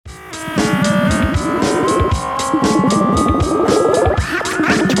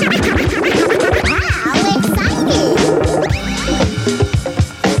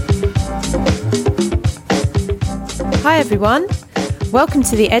everyone. Welcome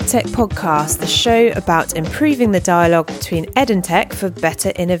to the EdTech podcast, the show about improving the dialogue between Ed and Tech for better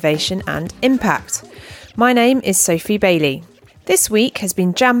innovation and impact. My name is Sophie Bailey. This week has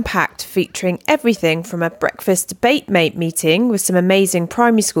been jam-packed, featuring everything from a breakfast debate meeting with some amazing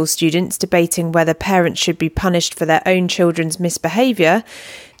primary school students debating whether parents should be punished for their own children's misbehaviour,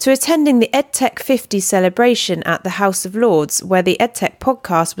 to attending the EdTech 50 celebration at the House of Lords, where the EdTech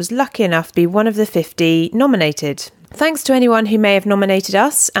podcast was lucky enough to be one of the 50 nominated. Thanks to anyone who may have nominated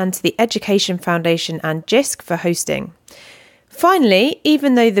us, and to the Education Foundation and JISC for hosting. Finally,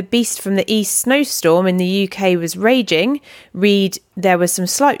 even though the beast from the east snowstorm in the UK was raging, read there was some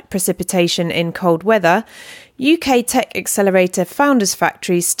slight precipitation in cold weather, UK Tech Accelerator Founders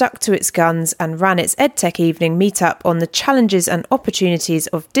Factory stuck to its guns and ran its EdTech evening meetup on the challenges and opportunities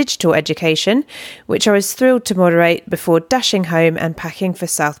of digital education, which I was thrilled to moderate before dashing home and packing for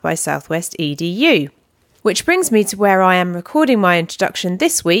South by Southwest EDU. Which brings me to where I am recording my introduction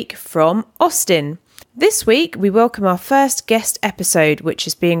this week from Austin. This week, we welcome our first guest episode, which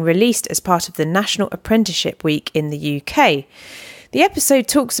is being released as part of the National Apprenticeship Week in the UK. The episode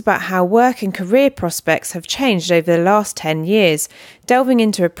talks about how work and career prospects have changed over the last 10 years, delving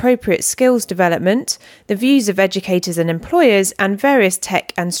into appropriate skills development, the views of educators and employers, and various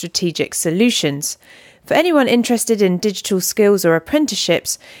tech and strategic solutions. For anyone interested in digital skills or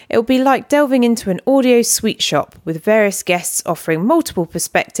apprenticeships, it will be like delving into an audio sweet shop with various guests offering multiple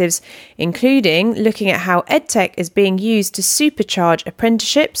perspectives, including looking at how EdTech is being used to supercharge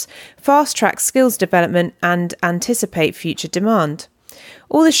apprenticeships, fast-track skills development and anticipate future demand.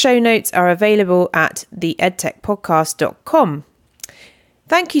 All the show notes are available at theedtechpodcast.com.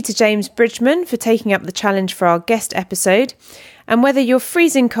 Thank you to James Bridgman for taking up the challenge for our guest episode. And whether you're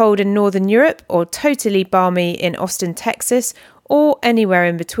freezing cold in Northern Europe or totally balmy in Austin, Texas, or anywhere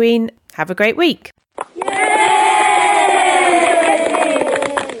in between, have a great week. Yay!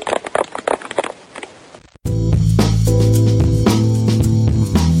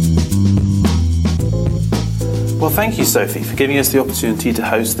 Well, thank you, Sophie, for giving us the opportunity to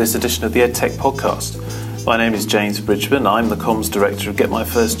host this edition of the EdTech podcast. My name is James Bridgman. I'm the comms director of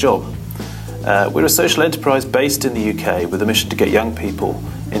GetMyFirstJob. We're a social enterprise based in the UK with a mission to get young people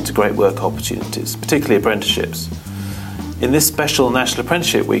into great work opportunities, particularly apprenticeships. In this special National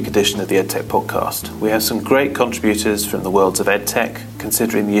Apprenticeship Week edition of the EdTech podcast, we have some great contributors from the worlds of EdTech,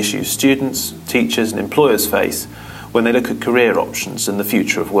 considering the issues students, teachers and employers face when they look at career options and the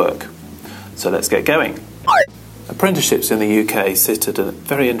future of work. So let's get going. Apprenticeships in the UK sit at a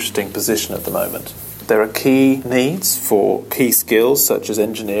very interesting position at the moment. There are key needs for key skills such as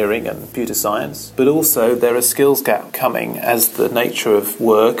engineering and computer science, but also there are skills gap coming as the nature of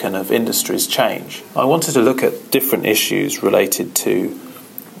work and of industries change. I wanted to look at different issues related to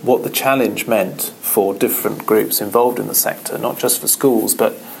what the challenge meant for different groups involved in the sector, not just for schools,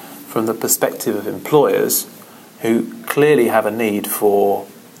 but from the perspective of employers who clearly have a need for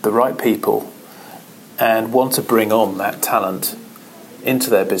the right people and want to bring on that talent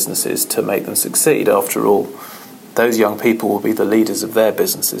into their businesses to make them succeed. After all, those young people will be the leaders of their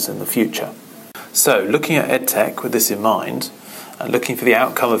businesses in the future. So, looking at EdTech with this in mind, and looking for the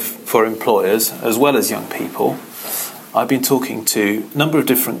outcome for employers as well as young people, I've been talking to a number of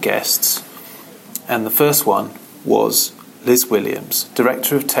different guests, and the first one was Liz Williams,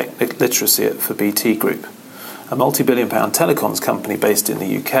 Director of Tech Literacy for BT Group, a multi-billion-pound telecoms company based in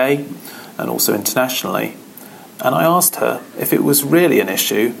the UK and also internationally. And I asked her if it was really an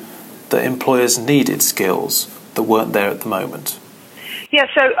issue that employers needed skills that weren't there at the moment. Yeah,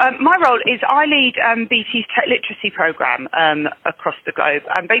 so my role is I lead BT's tech literacy program across the globe.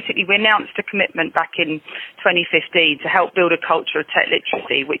 And basically, we announced a commitment back in 2015 to help build a culture of tech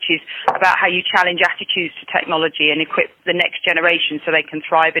literacy, which is about how you challenge attitudes to technology and equip the next generation so they can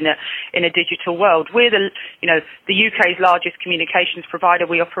thrive in a digital world. We're the UK's largest communications provider.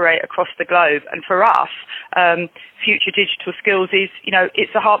 We operate across the globe, and for us, future digital skills is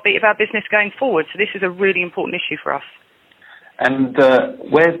it's the heartbeat of our business going forward. So this is a really important issue for us. And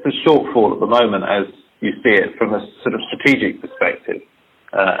where's the shortfall at the moment as you see it from a sort of strategic perspective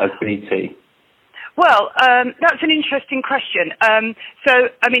as BT? Well, that's an interesting question. So,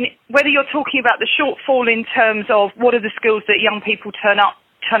 I mean, whether you're talking about the shortfall in terms of what are the skills that young people turn up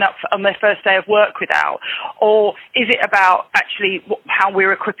on their first day of work without, or is it about actually how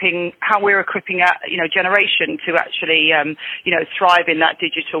we're equipping a generation to actually thrive in that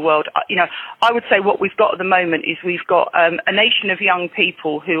digital world? I would say what we've got at the moment is we've got a nation of young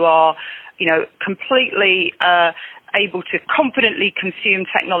people who are completely able to confidently consume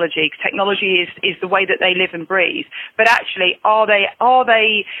technology. Technology is the way that they live and breathe. But actually, are they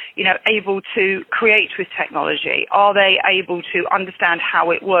able to create with technology? Are they able to understand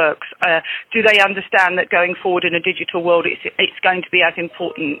how it works? Do they understand that going forward in a digital world, it's going to be as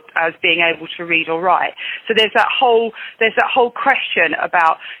important as being able to read or write? So there's that whole question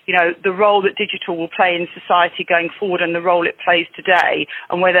about, the role that digital will play in society going forward and the role it plays today,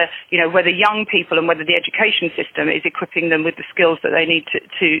 and whether young people and whether the education system is equipping them with the skills that they need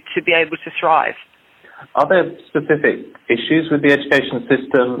to be able to thrive. Are there specific issues with the education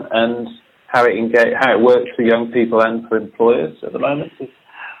system and how it works for young people and for employers at the moment?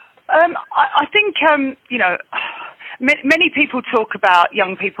 I think, many people talk about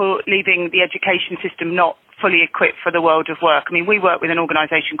young people leaving the education system not fully equipped for the world of work. I mean, we work with an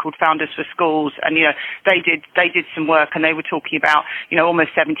organisation called Founders for Schools, and they did some work, and they were talking about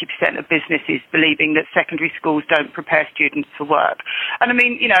almost 70% of businesses believing that secondary schools don't prepare students for work. And I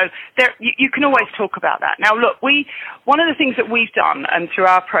mean, you can always talk about that. Now, look, one of the things that we've done through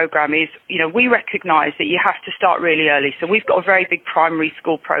our programme is we recognise that you have to start really early. So we've got a very big primary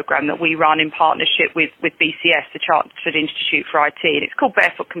school programme that we run in partnership with BCS, the Chartered Institute for IT, and it's called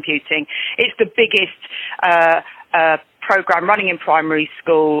Barefoot Computing. It's the biggest program running in primary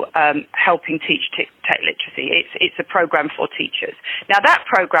school, helping teach tech literacy. It's a program for teachers. Now, that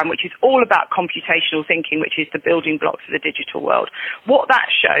program, which is all about computational thinking, which is the building blocks of the digital world, what that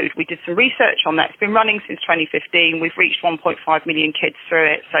showed, we did some research on that. It's been running since 2015. We've reached 1.5 million kids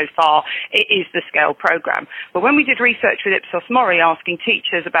through it so far. It is the scale program. But when we did research with Ipsos Mori, asking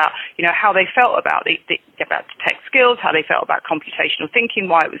teachers about, how they felt about about tech skills, how they felt about computational thinking,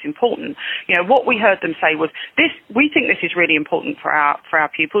 why it was important, what we heard them say was, we think this is really important for our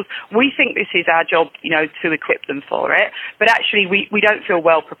pupils. We think this is our job, to equip them for it. But actually, we don't feel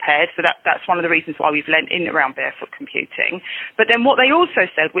well prepared. So that's one of the reasons why we've lent in around barefoot computing. But then what they also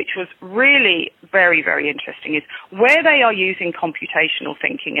said, which was really very, very interesting, is where they are using computational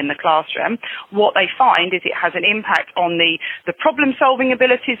thinking in the classroom, what they find is it has an impact on the problem-solving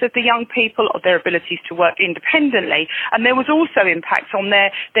abilities of the young people, of their abilities to work independently. And there was also impacts on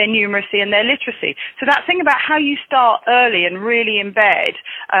their numeracy and their literacy. So that thing about how you start early and really embed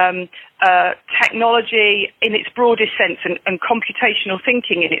technology in its broadest sense and computational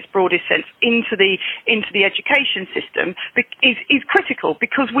thinking in its broadest sense into the education system is critical,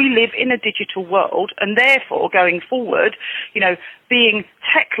 because we live in a digital world, and therefore going forward, being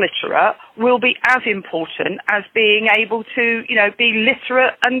tech literate will be as important as being able to be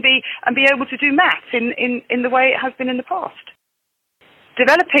literate and be able to do maths in the way it has been in the past.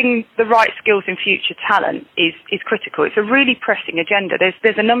 Developing the right skills in future talent is critical. It's a really pressing agenda.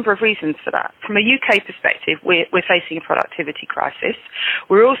 There's a number of reasons for that. From a UK perspective, we're facing a productivity crisis.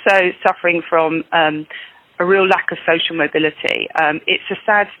 We're also suffering from a real lack of social mobility. It's a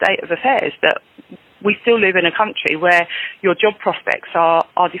sad state of affairs that we still live in a country where your job prospects are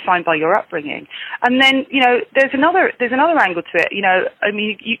defined by your upbringing. And then, there's another angle to it.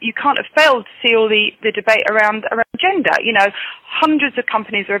 You can't have failed to see all the debate around gender. Hundreds of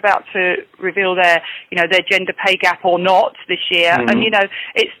companies are about to reveal their gender pay gap or not this year. Mm-hmm. And,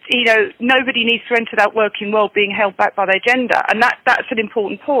 it's, nobody needs to enter that working world being held back by their gender. And that's an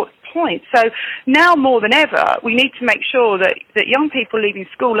important point. So now more than ever, we need to make sure that young people leaving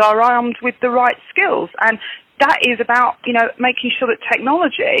school are armed with the right skills. And that is about, making sure that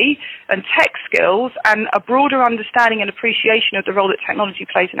technology and tech skills and a broader understanding and appreciation of the role that technology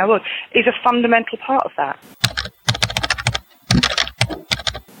plays in our world is a fundamental part of that.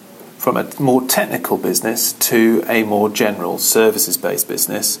 From a more technical business to a more general services-based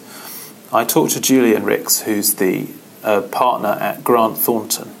business, I talked to Julian Rix, who's the partner at Grant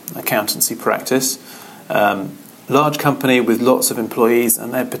Thornton accountancy practice, large company with lots of employees,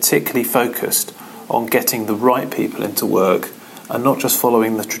 and they're particularly focused on getting the right people into work and not just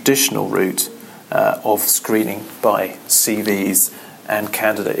following the traditional route of screening by CVs and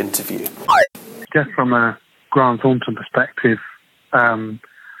candidate interview. Just from a Grant Thornton perspective,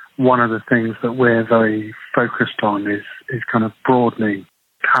 one of the things that we're very focused on is kind of broadening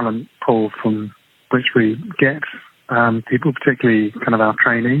talent pool from which we get people, particularly kind of our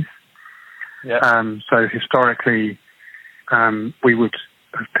trainees. Yep. So historically, we would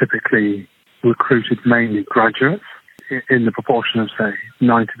have typically recruited mainly graduates in the proportion of, say,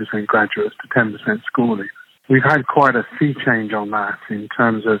 90% graduates to 10% school leavers. We've had quite a sea change on that in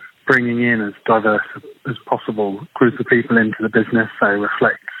terms of bringing in as diverse as possible group of people into the business, so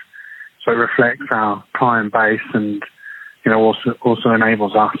it reflects our client base, and also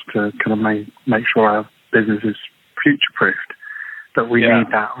enables us to kind of make sure our business is future-proofed. That we need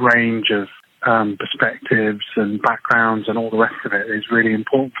that range of perspectives and backgrounds and all the rest of it is really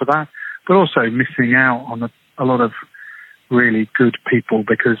important for that. But also missing out on a lot of really good people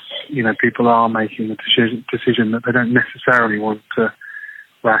because, people are making the decision that they don't necessarily want to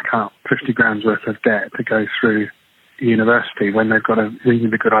rack up 50 grand's worth of debt to go through university when they've got a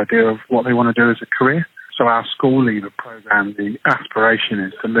reasonably good idea of what they want to do as a career. So our school leaver program, the aspiration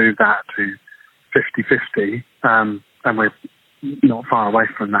is to move that to 50-50, and we're not far away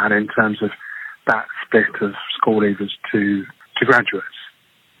from that in terms of that split of school leavers to graduates.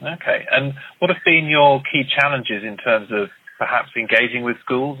 Okay, and what have been your key challenges in terms of perhaps engaging with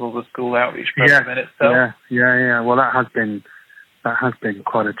schools or the school outreach program in itself? Yeah. Well, that has been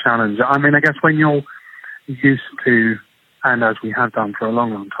quite a challenge. I mean, I guess when you're used to, and as we have done for a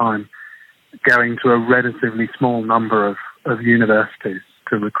long, long time, going to a relatively small number of universities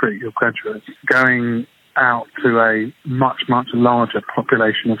to recruit your graduates, going out to a much, much larger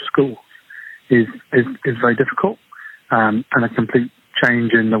population of schools is very difficult, and a complete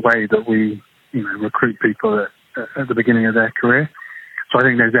change in the way that we recruit people at the beginning of their career. So I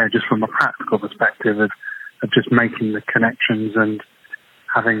think they're there just from a practical perspective of just making the connections and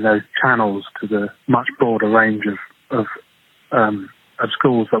having those channels to the much broader range of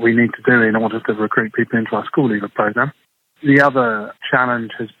schools that we need to do in order to recruit people into our school leaver program. The other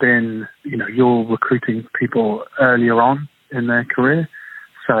challenge has been, you're recruiting people earlier on in their career.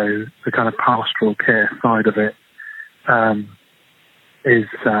 So the kind of pastoral care side of it is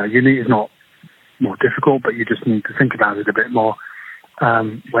not more difficult, but you just need to think about it a bit more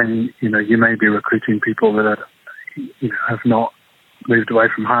when, you may be recruiting people that are, have not moved away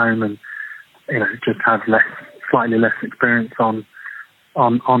from home and, just have slightly less experience on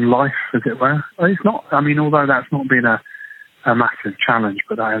life, as it were. It's not, although that's not been a massive challenge,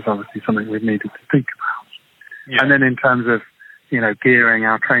 but that is obviously something we've needed to think about. Yeah. And then in terms of, gearing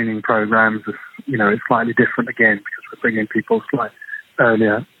our training programs, it's slightly different again because we're bringing people slightly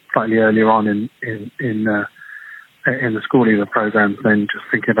earlier on in the school leaver programs, then just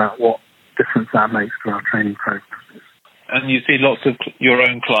thinking about what difference that makes to our training programs. And you see lots of your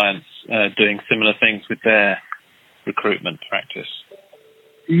own clients doing similar things with their recruitment practice.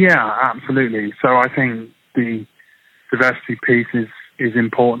 Yeah, absolutely. So I think the diversity piece is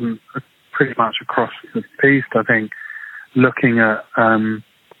important pretty much across the piece. I think looking at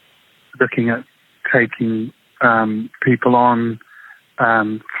taking people on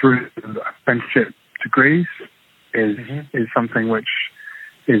through apprenticeship degrees is something which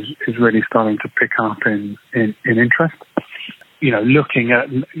is really starting to pick up in interest. Looking at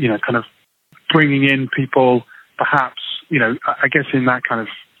kind of bringing in people, perhaps I guess in that kind of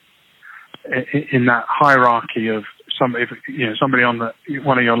in that hierarchy of somebody on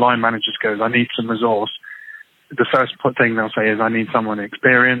one of your line managers goes, I need some resource. The first thing they'll say is, I need someone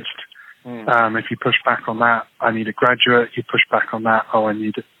experienced. If you push back on that, I need a graduate. You push back on that, I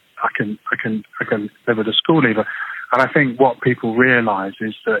can live with a school leaver. And I think what people realise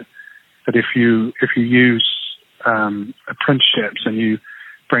is that if you use apprenticeships and you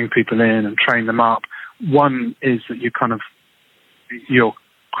bring people in and train them up, one is that you're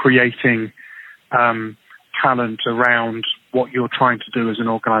creating talent around what you're trying to do as an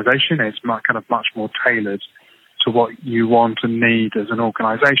organisation. It's much more tailored to what you want and need as an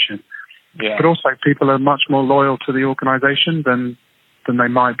organisation. Yeah. But also people are much more loyal to the organisation than they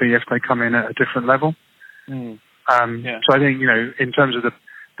might be if they come in at a different level. So I think, in terms of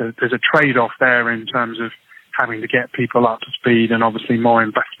there's a trade-off there in terms of having to get people up to speed and obviously more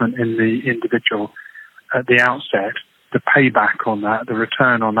investment in the individual at the outset. The payback on that, the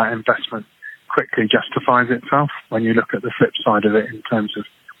return on that investment quickly justifies itself when you look at the flip side of it in terms of,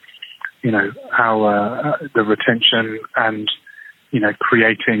 how the retention and,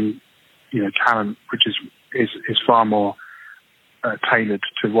 creating, talent, which is far more tailored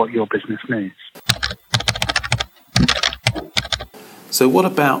to what your business needs. So what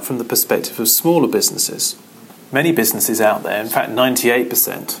about from the perspective of smaller businesses? Many businesses out there, in fact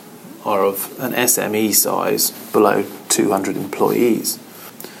 98%, are of an SME size below 200 employees.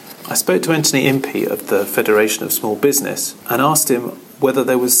 I spoke to Anthony Impey of the Federation of Small Business and asked him whether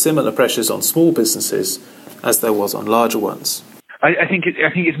there was similar pressures on small businesses as there was on larger ones. I think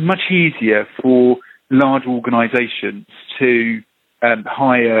it's much easier for large organisations to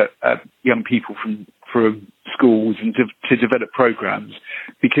hire young people from schools and to develop programs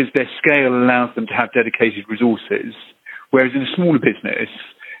because their scale allows them to have dedicated resources. Whereas in a smaller business,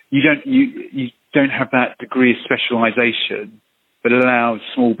 you don't have that degree of specialisation that allows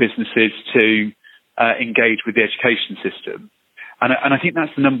small businesses to engage with the education system. And I think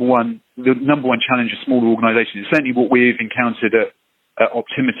that's the number one challenge of smaller organisations. It's certainly what we've encountered at at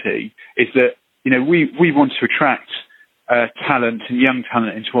Optimity is that, we want to attract talent and young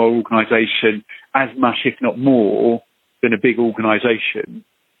talent into our organisation as much, if not more, than a big organisation.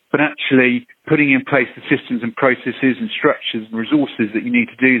 But actually putting in place the systems and processes and structures and resources that you need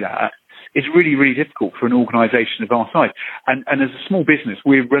to do that is really, really difficult for an organisation of our size. And as a small business,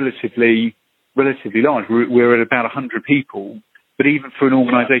 we're relatively large. We're at about 100 people. But even for an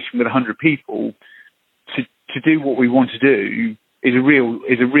organisation with 100 people, to do what we want to do is a real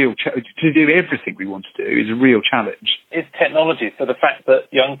to do everything we want to do is a real challenge. Is technology, so the fact that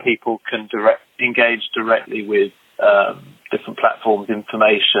young people can engage directly with different platforms,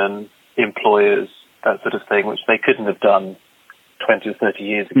 information, employers, that sort of thing, which they couldn't have done 20 or 30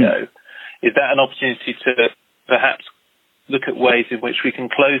 years ago, is that an opportunity to perhaps look at ways in which we can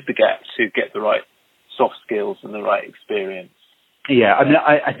close the gap to get the right soft skills and the right experience? Yeah, I mean,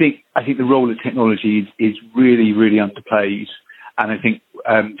 I think the role of technology is really, really underplayed, and I think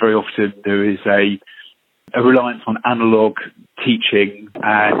very often there is a reliance on analog teaching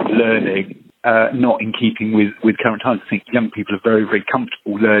and learning, not in keeping with current times. I think young people are very, very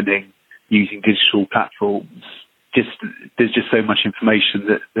comfortable learning using digital platforms. There's just so much information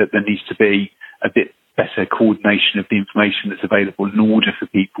that there needs to be a bit better coordination of the information that's available in order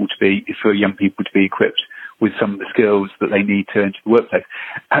for young people to be equipped with some of the skills that they need to enter the workplace.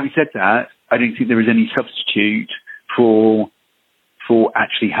 Having said that, I don't think there is any substitute for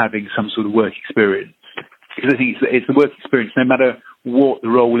actually having some sort of work experience. Because I think it's the work experience, no matter what the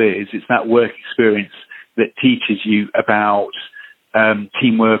role is, it's that work experience that teaches you about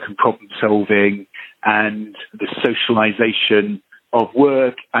teamwork and problem solving and the socialization of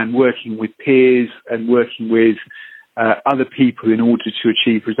work and working with peers and working with other people in order to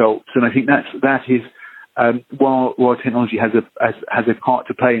achieve results. And I think that is while technology has a part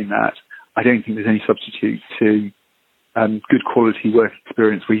to play in that, I don't think there's any substitute to good quality work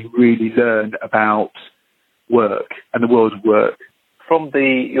experience where you really learn about work and the world of work.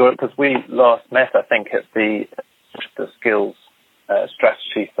 Because we last met, I think, at the skills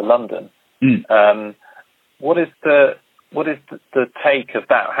strategy for London. What is the take of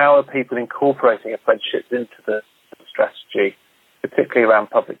that? How are people incorporating apprenticeships into the strategy, particularly around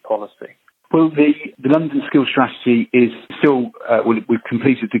public policy? Well, the London Skills Strategy is still, we've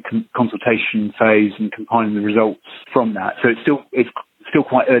completed the consultation phase and compiling the results from that. So it's still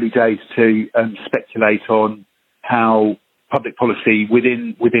quite early days to speculate on how public policy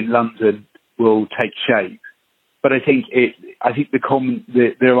within London will take shape. But I think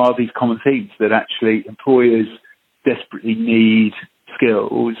there are these common themes that actually employers desperately need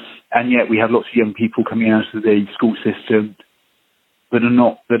skills, and yet we have lots of young people coming out of the school system that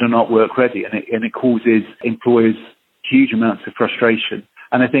are not work ready, and it causes employers huge amounts of frustration.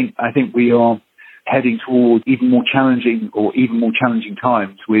 And I think we are heading toward even more challenging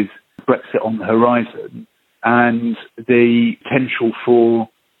times with Brexit on the horizon and the potential for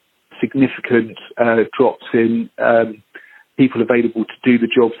significant drops in people available to do the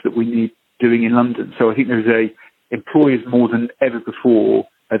jobs that we need doing in London. So I think employers more than ever before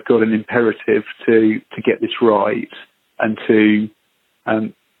have got an imperative to get this right and to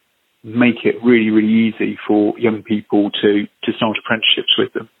make it really, really easy for young people to start apprenticeships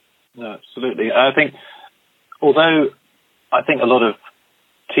with them. No, absolutely. I think, although I think a lot of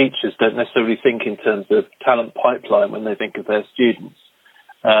teachers don't necessarily think in terms of talent pipeline when they think of their students,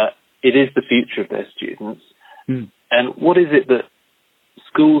 it is the future of their students. And what is it that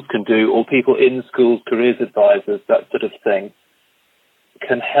schools can do, or people in schools, careers advisors, that sort of thing,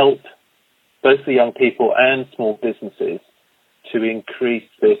 can help both the young people and small businesses to increase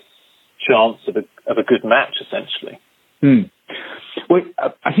this chance of a good match, essentially? Well,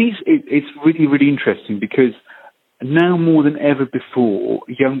 I think it's really, really interesting because now more than ever before,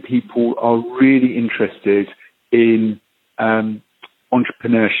 young people are really interested in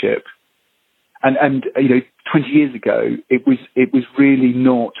entrepreneurship. And 20 years ago, it was really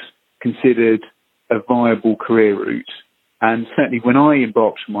not considered a viable career route. And certainly when I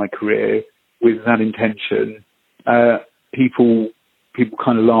embarked on my career with that intention, people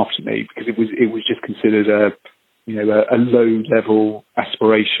kind of laughed at me because it was just considered a low level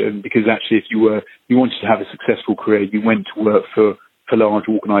aspiration, because actually if you wanted to have a successful career, you went to work for large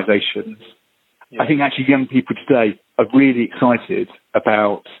organisations. Yeah. I think actually young people today are really excited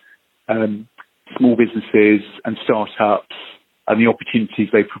about small businesses and startups and the opportunities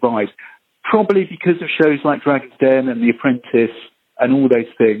they provide, probably because of shows like Dragon's Den and The Apprentice and all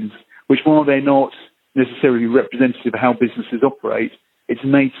those things, which, while they're not necessarily representative of how businesses operate, it's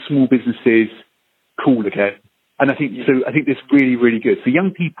made small businesses cool again. And I think this is really, really good. So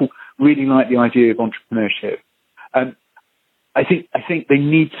young people really like the idea of entrepreneurship. I think they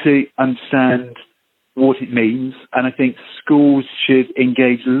need to understand what it means, and I think schools should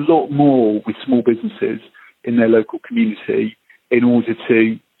engage a lot more with small businesses in their local community in order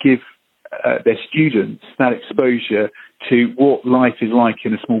to give their students that exposure to what life is like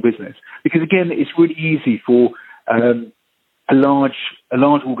in a small business. Because again, it's really easy for a large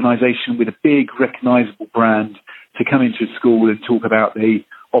organisation with a big recognisable brand to come into a school and talk about the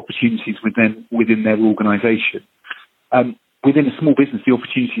opportunities within their organisation. Within a small business, the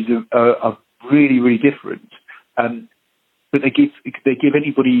opportunities are really, really different. But they give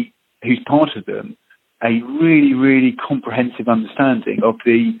anybody who's part of them a really, really comprehensive understanding of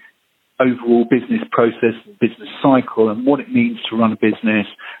the overall business process, business cycle, and what it means to run a business,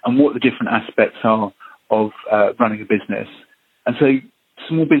 and what the different aspects are of running a business. And so,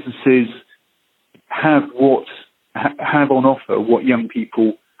 small businesses have on offer what young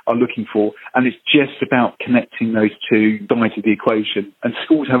people are looking for, and it's just about connecting those two sides of the equation. And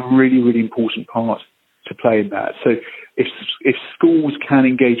schools have a really, really important part to play in that. So, if schools can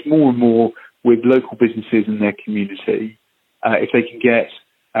engage more and more with local businesses in their community, if they can get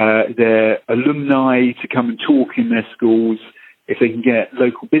their alumni to come and talk in their schools, if they can get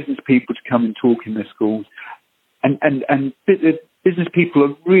local business people to come and talk in their schools, and business people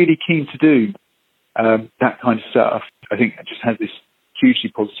are really keen to do that kind of stuff, I think it just has this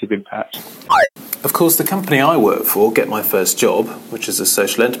hugely positive impact. Of course, the company I work for, Get My First Job, which is a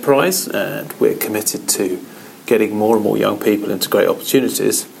social enterprise, and we're committed to getting more and more young people into great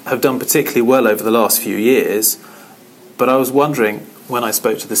opportunities, have done particularly well over the last few years. But I was wondering, when I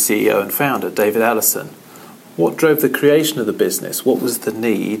spoke to the CEO and founder, David Allison, what drove the creation of the business? What was the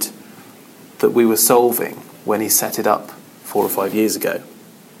need that we were solving when he set it up 4 or 5 years ago?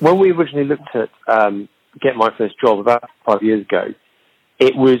 When we originally looked at Get My First Job about 5 years ago,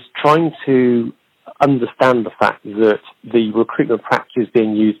 it was trying to understand the fact that the recruitment practices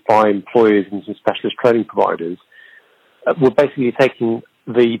being used by employers and some specialist training providers were basically taking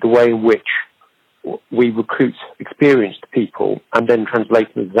the way in which we recruit experienced people and then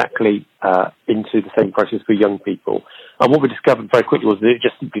translate them exactly into the same process for young people. And what we discovered very quickly was that it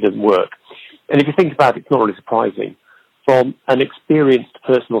just simply doesn't work. And if you think about it, it's not really surprising. From an experienced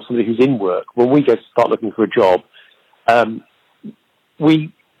person or somebody who's in work, when we go to start looking for a job,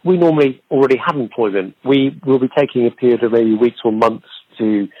 we normally already have employment. We will be taking a period of maybe weeks or months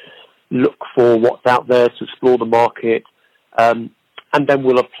to look for what's out there, to explore the market, and then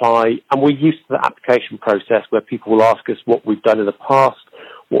we'll apply. And we're used to the application process where people will ask us what we've done in the past,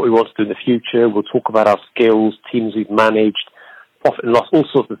 what we want to do in the future. We'll talk about our skills, teams we've managed, profit and loss, all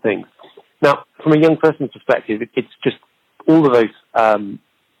sorts of things. Now, from a young person's perspective, it's just all of those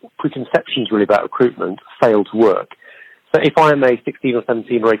preconceptions really about recruitment fail to work. So if I am a 16 or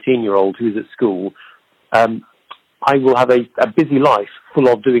 17 or 18-year-old who's at school, I will have a busy life full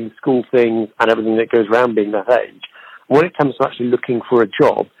of doing school things and everything that goes around being that age. When it comes to actually looking for a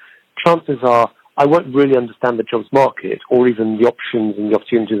job, chances are I won't really understand the jobs market or even the options and the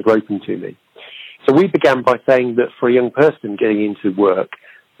opportunities that are open to me. So we began by saying that for a young person getting into work,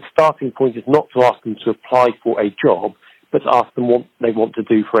 the starting point is not to ask them to apply for a job, but to ask them what they want to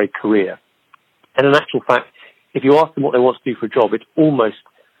do for a career. And in actual fact, if you ask them what they want to do for a job, it's almost,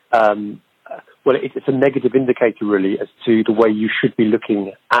 it's a negative indicator really as to the way you should be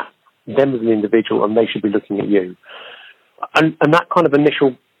looking at them as an individual and they should be looking at you. And that kind of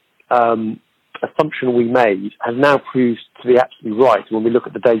initial assumption we made has now proved to be absolutely right. When we look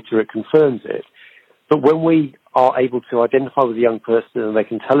at the data, it confirms it. But when we are able to identify with a young person and they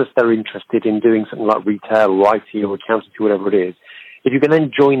can tell us they're interested in doing something like retail or IT or accountancy, whatever it is, if you can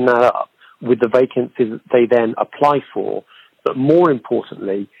then join that up with the vacancies that they then apply for, but more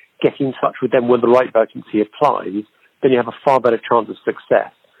importantly, get in touch with them when the right vacancy applies, then you have a far better chance of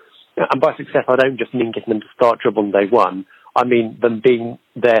success. And by success, I don't just mean getting them to start a job on day one. I mean them being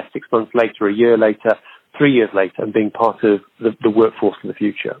there 6 months later, a year later, 3 years later, and being part of the workforce in the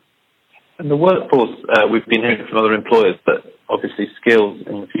future. And the workforce, we've been hearing from other employers that obviously skills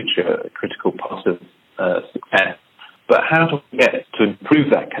in the future are a critical part of success. But how do we get to improve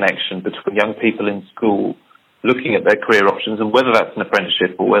that connection between young people in school looking at their career options, and whether that's an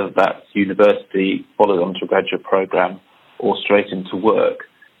apprenticeship or whether that's university, followed on to a graduate program or straight into work?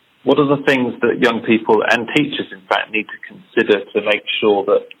 What are the things that young people and teachers, in fact, need to consider to make sure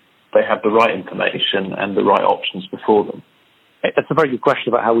that they have the right information and the right options before them? That's a very good question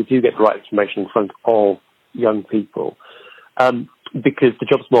about how we do get the right information in front of young people, because the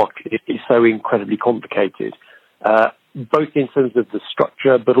jobs market is so incredibly complicated, both in terms of the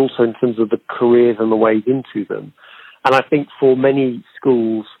structure, but also in terms of the careers and the ways into them. And I think for many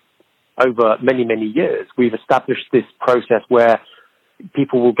schools, over many, many years, we've established this process where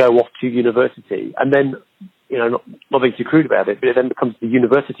people will go off to university and then, not being too crude about it, but it then becomes the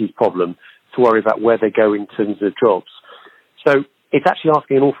university's problem to worry about where they go in terms of jobs. So it's actually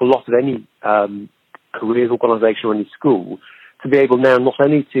asking an awful lot of any careers organisation or any school to be able now not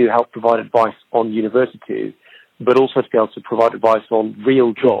only to help provide advice on universities, but also to be able to provide advice on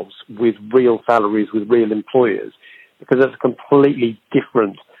real jobs with real salaries, with real employers, because that's a completely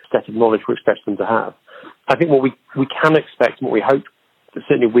different set of knowledge we expect them to have. I think what we can expect and what we hope that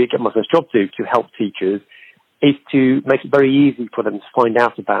certainly we at Get My First Job do to help teachers is to make it very easy for them to find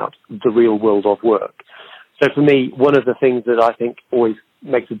out about the real world of work. So for me, one of the things that I think always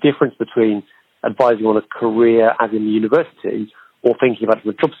makes a difference between advising on a career as in the university or thinking about it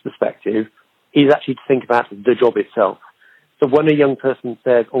from a jobs perspective is actually to think about the job itself. So when a young person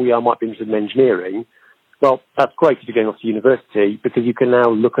says, oh yeah, I might be interested in engineering, well, that's great if you're going off to university because you can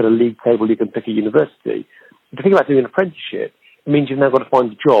now look at a league table, you can pick a university. If you think about doing an apprenticeship, it means you've now got to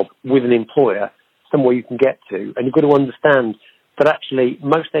find a job with an employer, somewhere you can get to, and you've got to understand that actually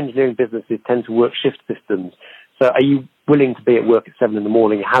most engineering businesses tend to work shift systems. So are you willing to be at work at 7 in the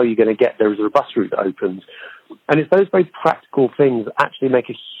morning? How are you going to get there? Is there a bus route that opens? And it's those very practical things that actually make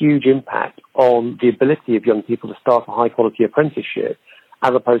a huge impact on the ability of young people to start a high-quality apprenticeship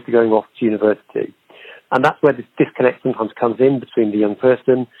as opposed to going off to university. And that's where this disconnect sometimes comes in between the young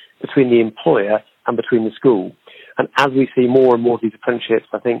person, between the employer, and between the school. And as we see more and more of these apprenticeships,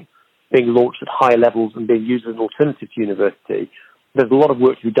 I think, being launched at higher levels and being used as an alternative to university, there's a lot of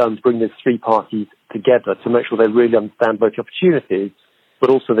work to be done to bring those three parties together to make sure they really understand both the opportunities but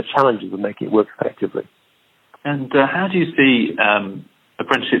also the challenges of making it work effectively. And how do you see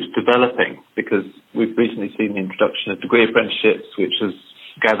apprenticeships developing? Because we've recently seen the introduction of degree apprenticeships, which has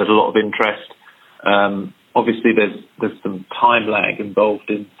gathered a lot of interest. Obviously, there's some time lag involved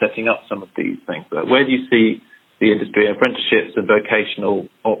in setting up some of these things. But where do you see the industry, apprenticeships and vocational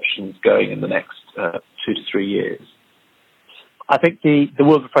options going in the next 2 to 3 years? I think the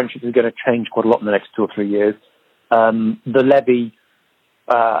world of apprenticeships is going to change quite a lot in the next 2 or 3 years. The levy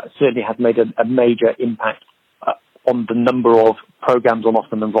certainly has made a major impact on the number of programs on offer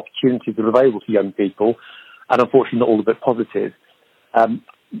and number of opportunities that are available to young people, and unfortunately not all of it positive.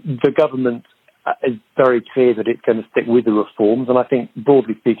 The government is very clear that it's going to stick with the reforms, and I think,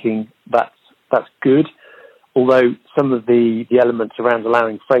 broadly speaking, that's good. Although some of the elements around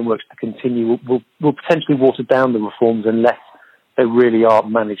allowing frameworks to continue will potentially water down the reforms unless they really are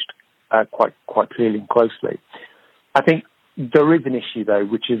managed quite clearly and closely. I think there is an issue, though,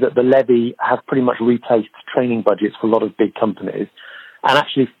 which is that the levy has pretty much replaced training budgets for a lot of big companies, and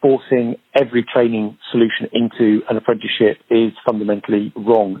actually forcing every training solution into an apprenticeship is fundamentally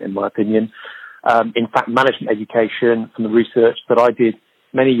wrong, in my opinion. In fact, management education, from the research that I did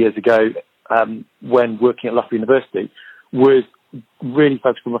many years ago when working at Loughborough University, was really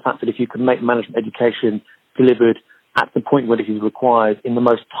focused on the fact that if you can make management education delivered at the point when it is required in the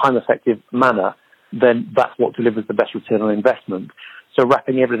most time-effective manner, then that's what delivers the best return on investment. So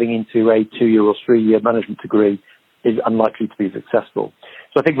wrapping everything into a 2-year or 3-year management degree is unlikely to be successful.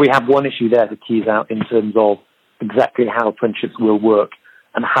 So I think we have one issue there to tease out in terms of exactly how apprenticeships will work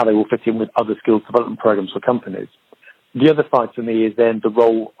and how they will fit in with other skills development programs for companies. The other side for me is then the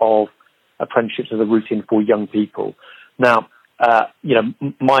role of apprenticeships as a route in for young people. Now,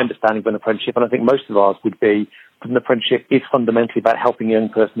 my understanding of an apprenticeship, and I think most of ours would be, that an apprenticeship is fundamentally about helping a young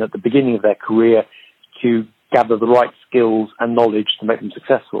person at the beginning of their career to gather the right skills and knowledge to make them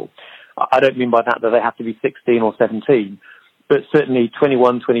successful. I don't mean by that they have to be 16 or 17, but certainly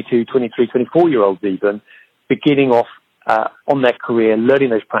 21, 22, 23, 24-year-olds even, beginning off on their career,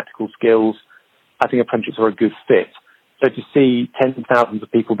 learning those practical skills. I think apprenticeships are a good fit. So to see tens of thousands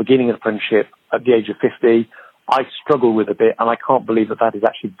of people beginning an apprenticeship at the age of 50, I struggle with a bit, and I can't believe that is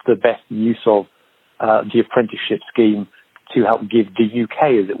actually the best use of the apprenticeship scheme to help give the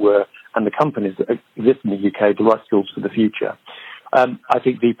UK, as it were, and the companies that exist in the UK the right skills for the future. I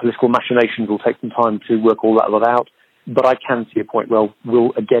think the political machinations will take some time to work all that lot out, but I can see a point where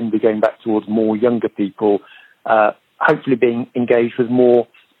we'll again be going back towards more younger people, hopefully being engaged with more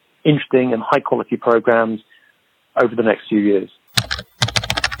interesting and high-quality programs over the next few years.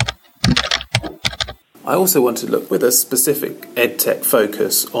 I also want to look with a specific EdTech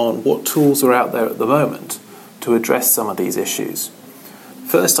focus on what tools are out there at the moment to address some of these issues.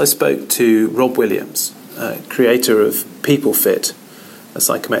 First, I spoke to Rob Williams, creator of PeopleFit, a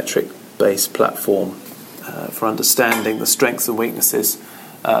psychometric-based platform for understanding the strengths and weaknesses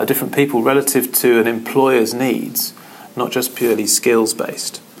of different people relative to an employer's needs, not just purely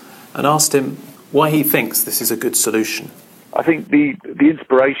skills-based, and asked him why he thinks this is a good solution. I think the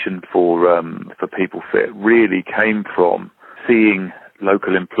inspiration for People Fit really came from seeing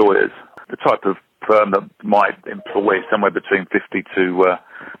local employers, the type of firm that might employ somewhere between 50 to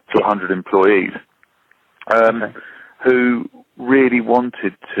 100 employees, who really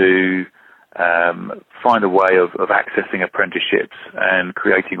wanted to find a way of accessing apprenticeships and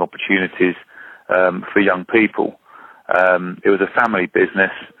creating opportunities for young people. It was a family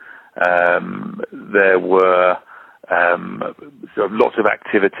business. There were sort of lots of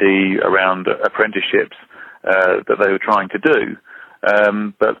activity around apprenticeships that they were trying to do.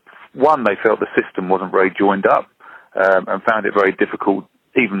 But one, they felt the system wasn't very joined up and found it very difficult,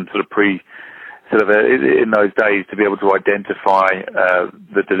 even in those days, to be able to identify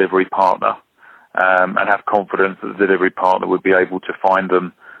the delivery partner and have confidence that the delivery partner would be able to find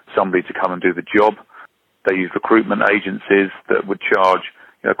them somebody to come and do the job. They used recruitment agencies that would charge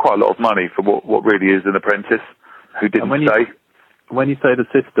quite a lot of money for what really is an apprentice who didn't stay. When you say the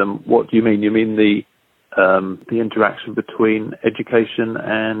system, what do you mean? You mean the interaction between education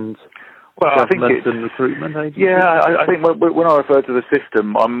and government and recruitment agencies? Yeah, I think when I refer to the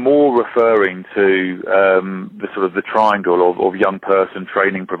system, I'm more referring to the triangle of young person,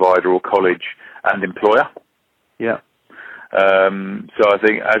 training provider, or college and employer. Yeah. So I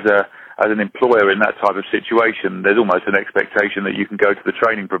think as an employer in that type of situation, there's almost an expectation that you can go to the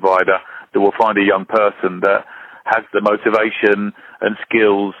training provider that will find a young person that has the motivation and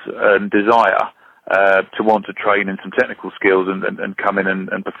skills and desire to want to train in some technical skills and come in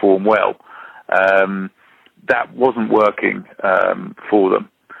and perform well. That wasn't working for them.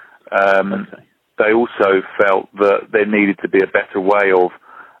 They also felt that there needed to be a better way of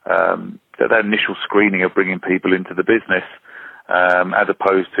that initial screening of bringing people into the business, as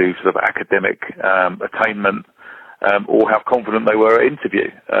opposed to sort of academic attainment or how confident they were at interview.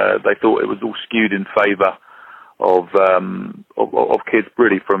 They thought it was all skewed in favour of kids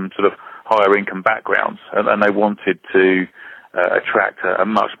really from sort of higher income backgrounds, and they wanted to attract a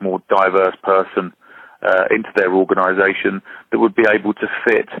much more diverse person into their organisation that would be able to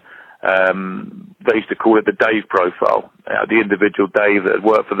fit. They used to call it the Dave profile. The individual Dave that had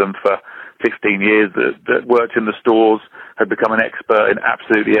worked for them for 15 years, that worked in the stores, had become an expert in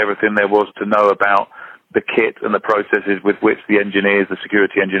absolutely everything there was to know about the kit and the processes with which the engineers, the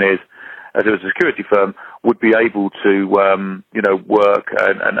security engineers, as it was a security firm, would be able to work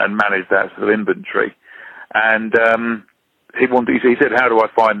and manage that sort of inventory. And he said, how do I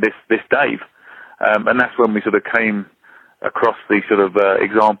find this Dave? And that's when we sort of came across the sort of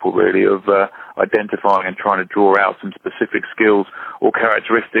example really of identifying and trying to draw out some specific skills or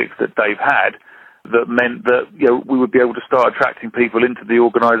characteristics that Dave had that meant that we would be able to start attracting people into the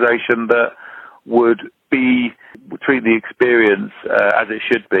organisation that would treat the experience as it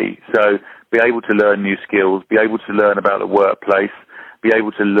should be. So be able to learn new skills, be able to learn about the workplace, be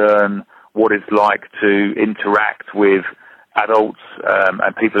able to learn what it's like to interact with adults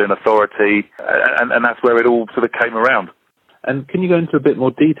and people in authority, and that's where it all sort of came around. And can you go into a bit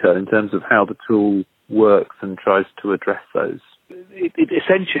more detail in terms of how the tool works and tries to address those? It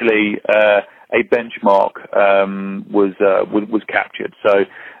essentially, a benchmark was captured. So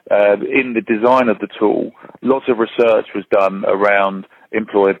in the design of the tool, lots of research was done around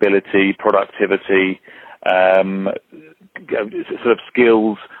employability, productivity, sort of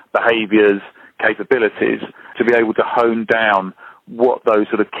skills, behaviours, capabilities, to be able to hone down what those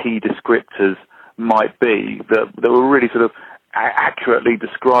sort of key descriptors might be that were really sort of accurately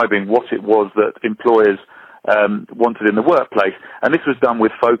describing what it was that employers wanted in the workplace. And this was done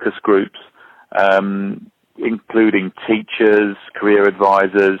with focus groups, including teachers, career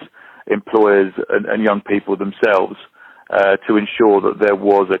advisors, employers, and young people themselves, to ensure that there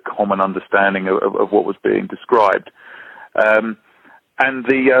was a common understanding of what was being described. And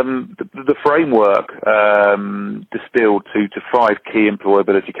the framework distilled to 5 key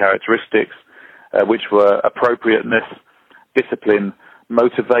employability characteristics, which were appropriateness, discipline,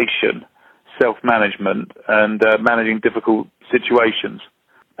 motivation, self-management, and managing difficult situations.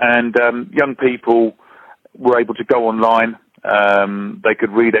 And young people were able to go online. They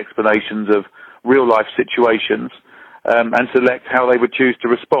could read explanations of real-life situations and select how they would choose to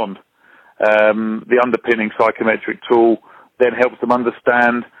respond. The underpinning psychometric tool then helps them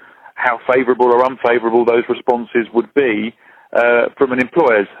understand how favourable or unfavourable those responses would be from an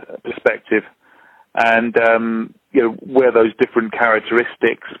employer's perspective, and where those different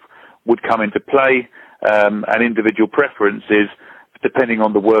characteristics would come into play, and individual preferences depending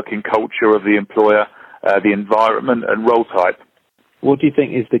on the working culture of the employer, the environment and role type. what do you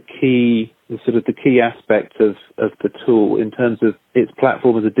think is the key aspect of the tool in terms of its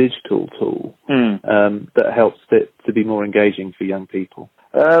platform as a digital tool that helps it to be more engaging for young people?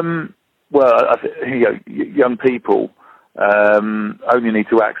 Well, young people only need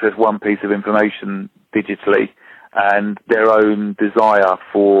to access one piece of information digitally, and their own desire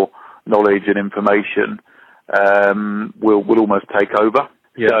for knowledge and information will almost take over.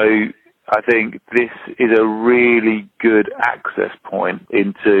 Yeah. So I think this is a really good access point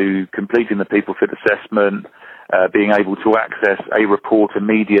into completing the people fit assessment, being able to access a report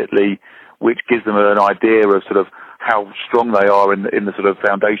immediately, which gives them an idea of sort of how strong they are in the sort of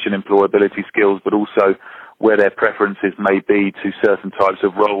foundation employability skills, but also where their preferences may be to certain types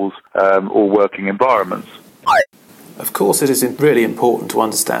of roles or working environments. Of course, it is really important to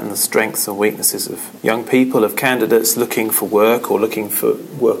understand the strengths and weaknesses of young people, of candidates looking for work or looking for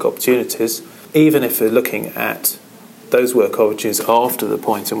work opportunities, even if they're looking at those work opportunities after the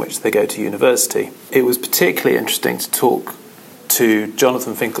point in which they go to university. It was particularly interesting to talk to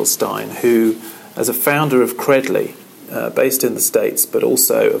Jonathan Finkelstein, who, as a founder of Credly, based in the States but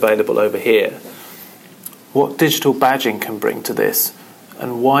also available over here, what digital badging can bring to this,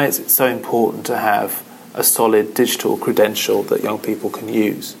 and why is it so important to have a solid digital credential that young people can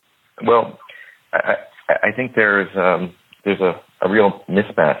use? Well, I think there's a real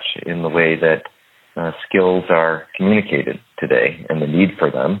mismatch in the way that skills are communicated today and the need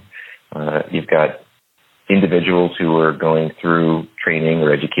for them. You've got individuals who are going through training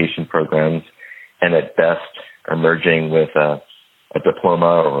or education programs and at best are merging with a diploma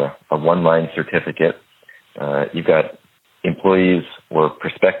or a one-line certificate. You've got employees or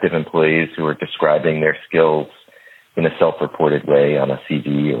prospective employees who are describing their skills in a self-reported way on a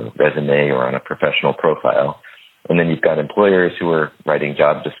CV or resume or on a professional profile. And then you've got employers who are writing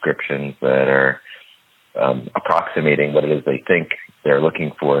job descriptions that are approximating what it is they think they're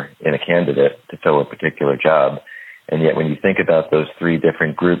looking for in a candidate to fill a particular job. And yet when you think about those three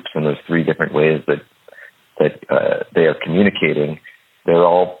different groups and those three different ways that they are communicating, they're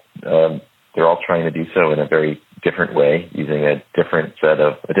all trying to do so in a very different way, using a different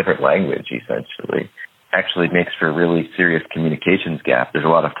language, essentially. Actually makes for a really serious communications gap. There's a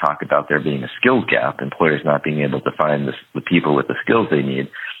lot of talk about there being a skills gap, employers not being able to find the people with the skills they need,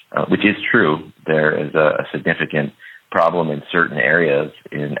 which is true. There is a significant problem in certain areas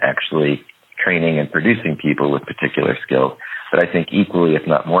in actually training and producing people with particular skills. But I think equally, if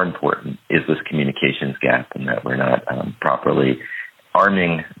not more important, is this communications gap, and that we're not properly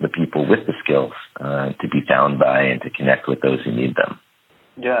arming the people with the skills to be found by and to connect with those who need them.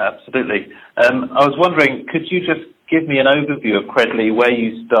 Yeah, absolutely. I was wondering, could you just give me an overview of Credly, where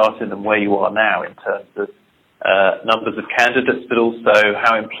you started and where you are now in terms of numbers of candidates, but also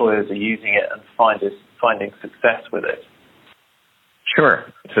how employers are using it and finding success with it? Sure.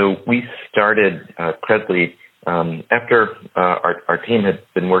 So we started Credly after our team had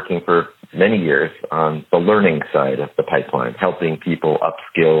been working for many years on the learning side of the pipeline, helping people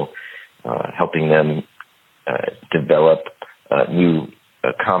upskill, helping them develop new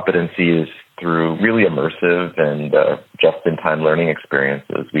competencies through really immersive and just-in-time learning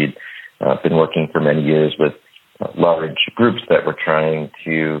experiences. We'd been working for many years with large groups that were trying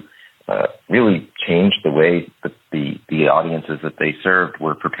to really change the way that the audiences that they served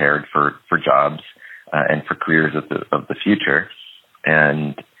were prepared for jobs and for careers of the future,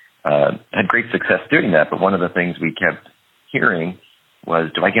 and had great success doing that. But one of the things we kept hearing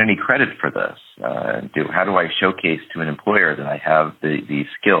was, do I get any credit for this? How do I showcase to an employer that I have these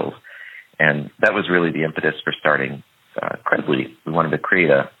skills? And that was really the impetus for starting Credly. We wanted to create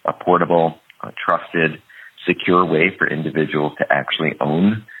a portable, trusted, secure way for individuals to actually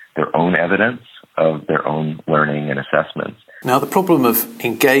own their own evidence of their own learning and assessments. Now, the problem of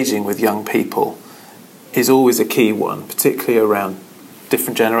engaging with young people is always a key one, particularly around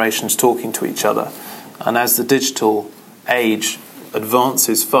different generations talking to each other. And as the digital age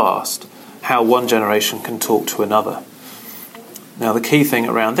advances fast, how one generation can talk to another. Now, the key thing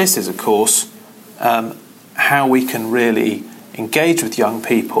around this is, of course, how we can really engage with young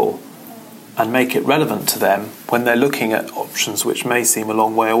people and make it relevant to them when they're looking at options which may seem a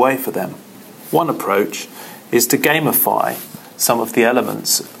long way away for them. One approach is to gamify some of the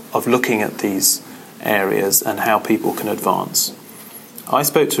elements of looking at these areas and how people can advance. I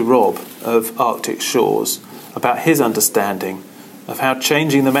spoke to Rob of Arctic Shores about his understanding of how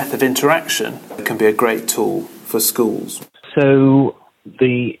changing the method of interaction can be a great tool for schools. So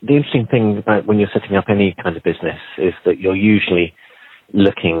the interesting thing about when you're setting up any kind of business is that you're usually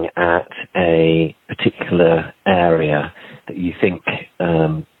looking at a particular area that you think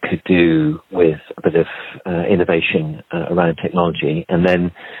could do with a bit of innovation around technology, and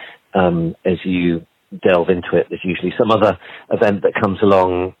then as you delve into it, there's usually some other event that comes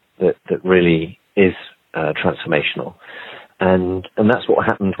along that really is transformational. And that's what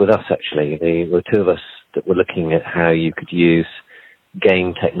happened with us, actually. There were two of us that were looking at how you could use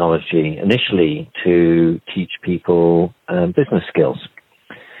game technology initially to teach people business skills.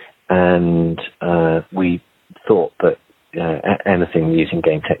 And we thought that anything using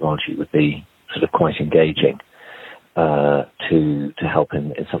game technology would be sort of quite engaging to help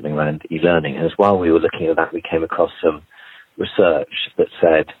in something around e-learning. As while we were looking at that, we came across some research that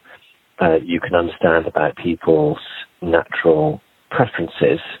said you can understand about people's natural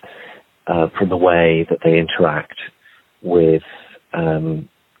preferences from the way that they interact with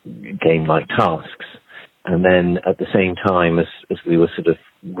game-like tasks. And then at the same time as we were sort of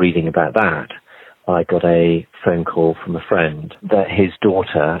reading about that, I got a phone call from a friend that his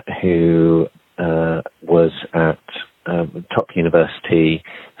daughter, who was at top university,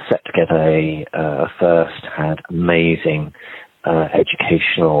 set to get a first, had amazing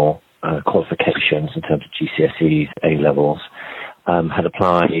educational qualifications in terms of GCSEs, A-levels, had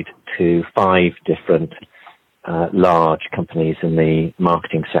applied to 5 different large companies in the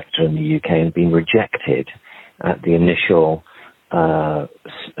marketing sector in the UK and been rejected at the initial sort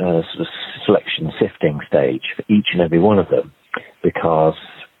of selection sifting stage for each and every one of them because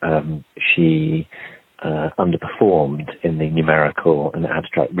she underperformed in the numerical and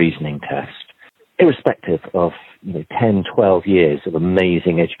abstract reasoning test. Irrespective of 10, 12 years of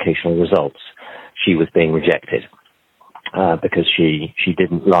amazing educational results, she was being rejected because she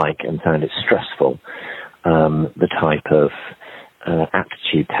didn't like and found it stressful the type of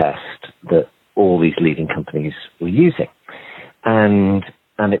aptitude test that all these leading companies were using. And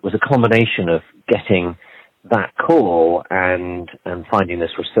it was a combination of getting that call and finding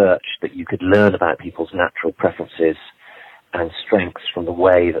this research that you could learn about people's natural preferences and strengths from the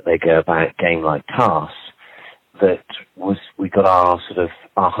way that they go about game-like tasks that we got our sort of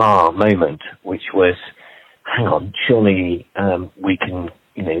aha moment, which was, hang on, surely we can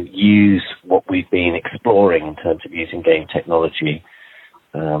use what we've been exploring in terms of using game technology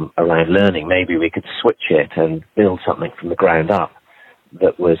around learning. Maybe we could switch it and build something from the ground up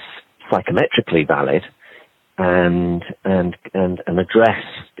that was psychometrically valid and address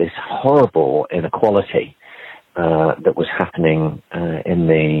this horrible inequality that was happening in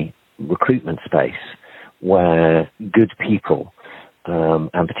the recruitment space, where good people,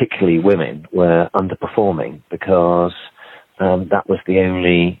 and particularly women, were underperforming because that was the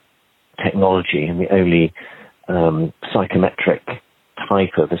only technology and the only psychometric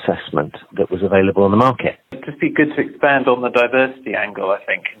type of assessment that was available on the market. It'd just be good to expand on the diversity angle, I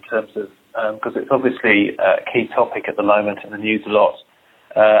think, in terms of, because it's obviously a key topic at the moment in the news a lot,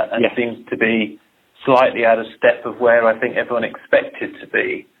 and It seems to be slightly out of step of where I think everyone expected to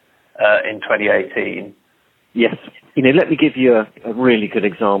be in 2018. Yes. Let me give you a really good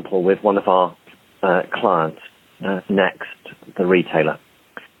example with one of our clients, Next, the retailer.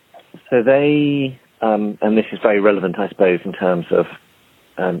 So they, and this is very relevant, I suppose, in terms of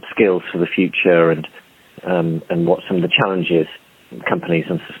skills for the future and what some of the challenges companies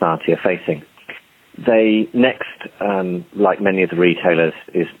and society are facing. Next, like many of the retailers,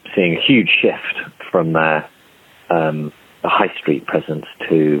 is seeing a huge shift from their high street presence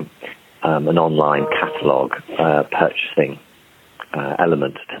to an online catalogue purchasing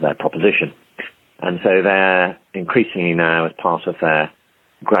element to their proposition. And so they're increasingly now, as part of their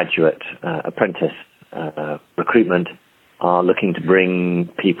graduate apprentice recruitment, are looking to bring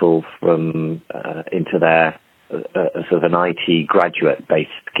people from into their sort of an IT graduate-based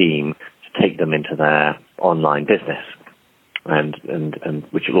scheme to take them into their online business, and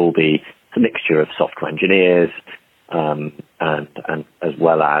which will all be a mixture of software engineers and as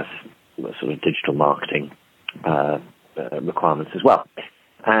well as sort of digital marketing requirements as well.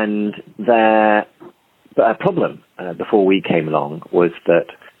 And their problem before we came along was that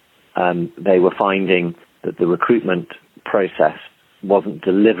they were finding that the recruitment process wasn't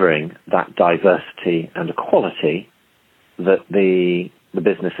delivering that diversity and equality that the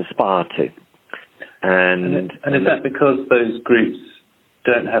business aspired to. And is that because those groups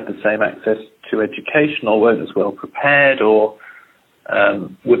don't have the same access to education, or weren't as well prepared, or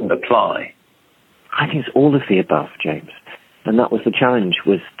wouldn't apply? I think it's all of the above, James. And that was the challenge,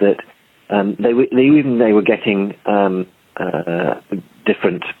 was that they were getting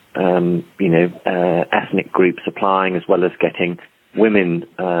different ethnic groups applying, as well as getting women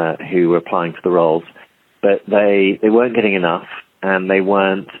who were applying for the roles, but they weren't getting enough, and they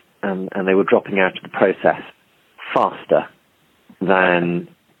were dropping out of the process faster than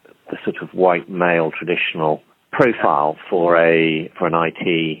the sort of white male traditional profile for an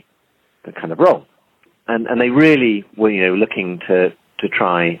IT kind of role. And they really were, looking to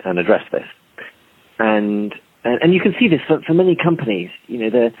try and address this. And you can see this for many companies,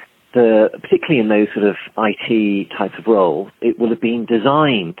 particularly in those sort of IT types of roles, it will have been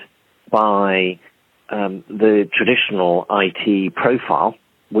designed by the traditional IT profile,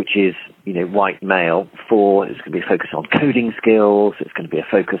 which is, white male, it's going to be a focus on coding skills, it's going to be a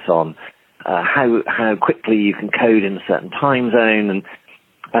focus on how quickly you can code in a certain time zone,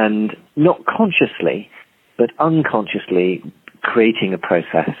 and not consciously, but unconsciously creating a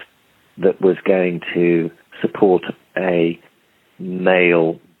process that was going to support a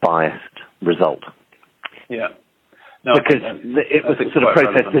male-biased result. Yeah. No, because it was a sort of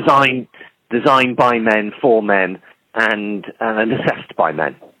process designed by men, for men, and assessed by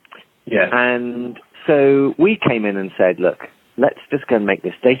men. Yeah. And so we came in and said, look, let's just go and make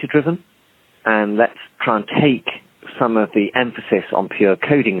this data-driven, and let's try and take some of the emphasis on pure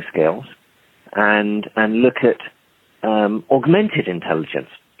coding skills and look at augmented intelligence.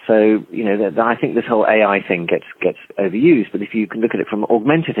 So, I think this whole AI thing gets overused, but if you can look at it from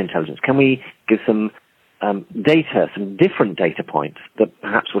augmented intelligence, can we give some data, some different data points that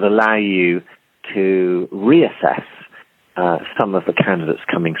perhaps would allow you to reassess some of the candidates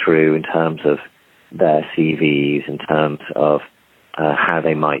coming through in terms of their CVs, in terms of how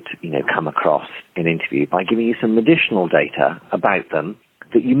they might, come across in interview, by giving you some additional data about them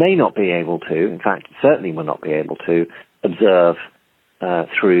that you may not be able to, in fact, certainly will not be able to observe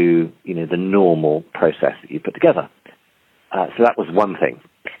through, the normal process that you put together. So that was one thing.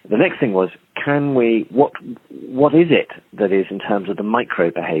 The next thing was, what is it that is in terms of the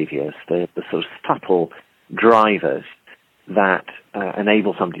micro behaviors, the sort of subtle drivers that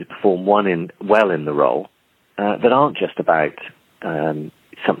enable somebody to perform well in the role that aren't just about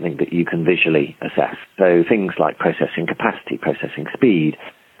something that you can visually assess. So things like processing capacity, processing speed,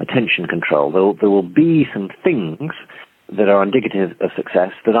 attention control. There will be some things that are indicative of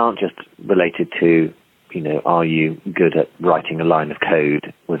success that aren't just related to, are you good at writing a line of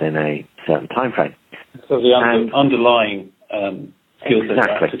code within a certain time frame? So the underlying skills and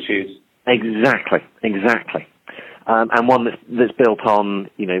attitudes. Exactly. And one that's built on,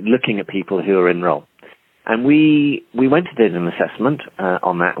 looking at people who are in role. And we went and did an assessment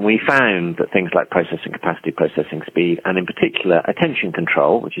on that, and we found that things like processing capacity, processing speed, and in particular attention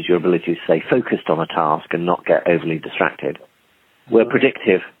control, which is your ability to stay focused on a task and not get overly distracted, were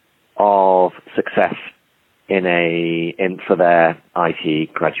predictive of success for their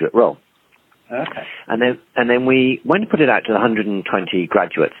IT graduate role. Okay. And then we went and put it out to the 120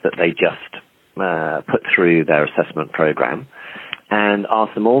 graduates that they just put through their assessment program, and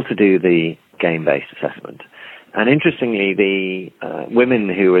asked them all to do the game-based assessment. And interestingly, the women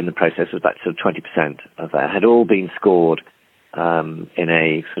who were in the process, was about sort of 20% of that, had all been scored in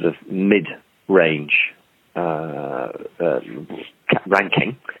a sort of mid-range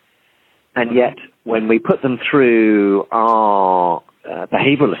ranking. And yet, when we put them through our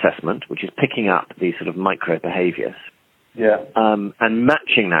behavioral assessment, which is picking up these sort of micro behaviors, and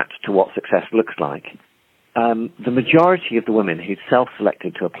matching that to what success looks like, the majority of the women who'd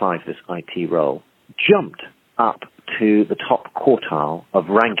self-selected to apply for this IT role jumped up to the top quartile of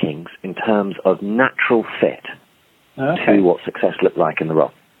rankings in terms of natural fit to what success looked like in the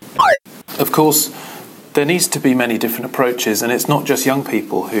role. Of course, there needs to be many different approaches, and it's not just young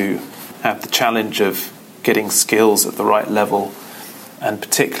people who have the challenge of getting skills at the right level, and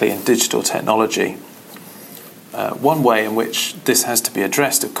particularly in digital technology. One way in which this has to be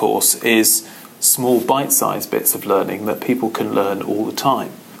addressed, of course, is small bite-sized bits of learning that people can learn all the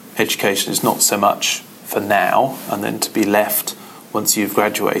time. Education is not so much for now and then to be left once you've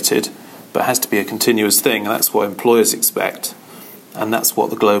graduated, but has to be a continuous thing, and that's what employers expect, and that's what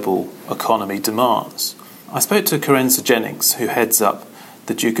the global economy demands. I spoke to Kerensa Jennings, who heads up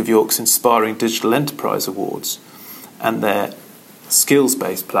the Duke of York's Inspiring Digital Enterprise Awards and their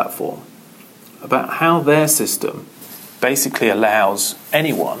skills-based platform, about how their system basically allows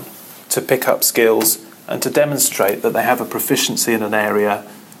anyone to pick up skills and to demonstrate that they have a proficiency in an area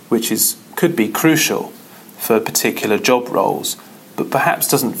which could be crucial for particular job roles, but perhaps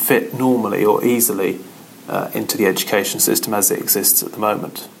doesn't fit normally or easily into the education system as it exists at the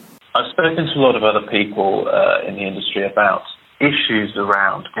moment. I've spoken to a lot of other people in the industry about issues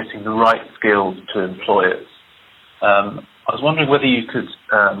around getting the right skills to employers. I was wondering whether you could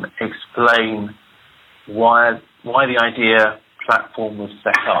explain why the idea platform was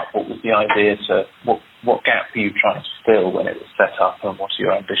set up. What was the idea what gap were you trying to fill when it was set up, and what are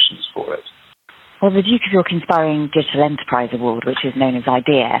your ambitions for it? Well, the Duke of York Inspiring Digital Enterprise Award, which is known as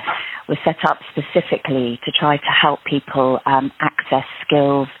IDEA, was set up specifically to try to help people access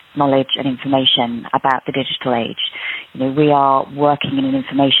skills, knowledge and information about the digital age. You know, we are working in an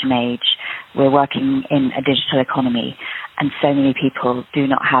information age. We're working in a digital economy, and so many people do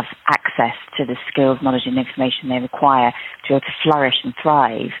not have access to the skills, knowledge and information they require to be able to flourish and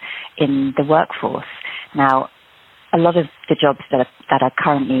thrive in the workforce. Now, a lot of the jobs that are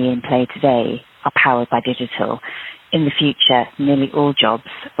currently in play today are powered by digital. In the future, nearly all jobs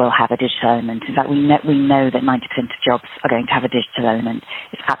will have a digital element. In fact, we know that 90% of jobs are going to have a digital element.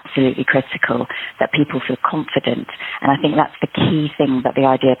 It's absolutely critical that people feel confident. And I think that's the key thing that the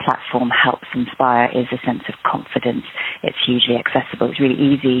IDEA platform helps inspire, is a sense of confidence. It's hugely accessible. It's really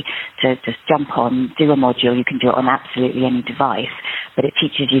easy to just jump on, do a module. You can do it on absolutely any device. But it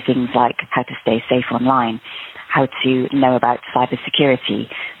teaches you things like how to stay safe online, how to know about cybersecurity,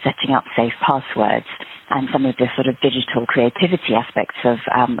 setting up safe passwords, and some of the sort of digital creativity aspects of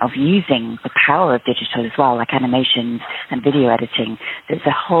using the power of digital as well, like animations and video editing. There's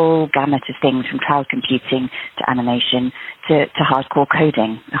a whole gamut of things, from cloud computing to animation to hardcore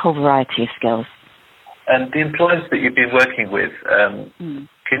coding, a whole variety of skills. And the employers that you've been working with,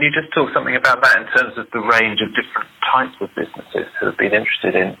 can you just talk something about that in terms of the range of different types of businesses who have been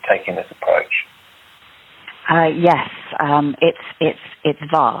interested in taking this approach? Yes, it's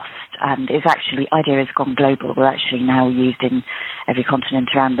vast, and it's actually, IDEA has gone global. We're actually now used in every continent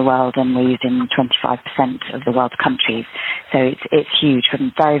around the world, and we're used in 25% of the world's countries. So it's huge,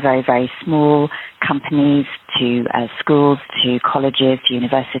 from very, very, very small companies to schools, to colleges, to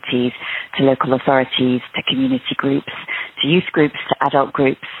universities, to local authorities, to community groups, to youth groups, to adult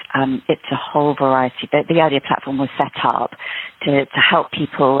groups. It's a whole variety. The IDEA platform was set up to help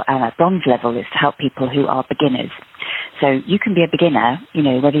people at bronze level, is to help people who are beginners. So you can be a beginner, you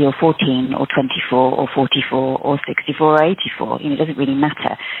know, whether you're 14 or 24 or 44 or 64 or 84, you know, it doesn't really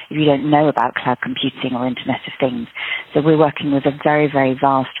matter if you don't know about cloud computing or Internet of Things. So we're working with a very, very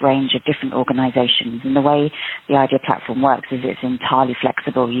vast range of different organizations, and the way the IDEA platform works is it's entirely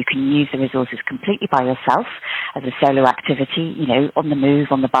flexible. You can use the resources completely by yourself as a solo activity, you know, on the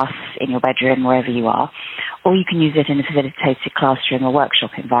move, on the bus, in your bedroom, wherever you are, or you can use it in a facilitated classroom or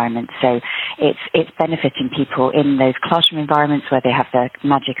workshop environment. So it's benefiting people in those classroom environments where they have the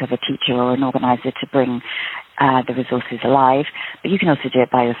magic of a teacher or an organizer to bring the resources alive, but you can also do it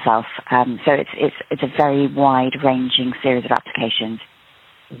by yourself. So it's a very wide-ranging series of applications.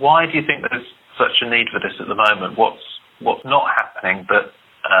 Why do you think there's such a need for this at the moment? What's not happening that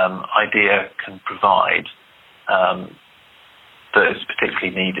IDEA can provide that is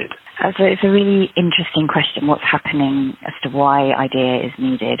particularly needed? So it's a really interesting question, what's happening as to why IDEA is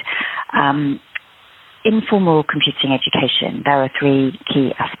needed. Informal computing education, there are three key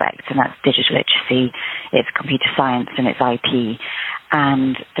aspects, and that's digital literacy, it's computer science, and it's IP.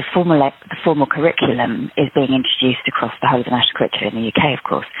 And the formal curriculum is being introduced across the whole of the national curriculum in the UK, of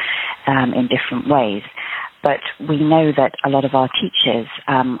course, in different ways. But we know that a lot of our teachers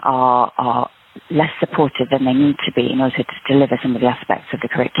are less supportive than they need to be in order to deliver some of the aspects of the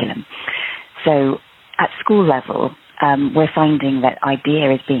curriculum. So at school level, we're finding that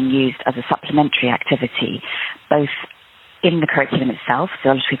IDEA is being used as a supplementary activity, both in the curriculum itself, so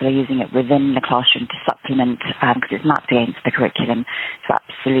a lot of people are using it within the classroom to supplement, because it's mapped against the curriculum, to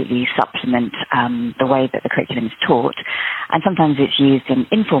absolutely supplement the way that the curriculum is taught. And sometimes it's used in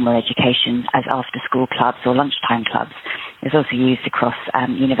informal education as after-school clubs or lunchtime clubs. It's also used across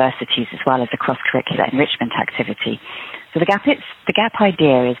universities as well as across curricular enrichment activity. So the gap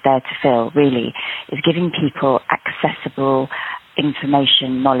IDEA is there to fill, really, is giving people accessible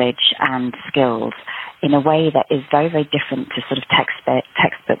information, knowledge and skills in a way that is very, very different to sort of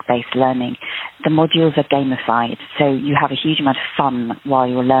textbook-based learning. The modules are gamified, so you have a huge amount of fun while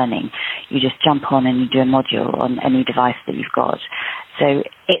you're learning. You just jump on and you do a module on any device that you've got. So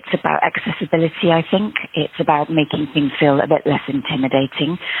it's about accessibility, I think. It's about making things feel a bit less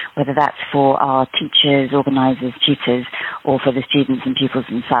intimidating, whether that's for our teachers, organisers, tutors, or for the students and pupils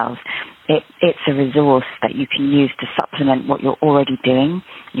themselves. It's a resource that you can use to supplement what you're already doing.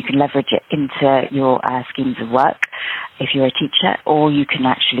 You can leverage it into your schemes of work if you're a teacher, or you can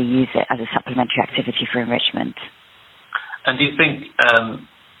actually use it as a supplementary activity for enrichment. And do you think,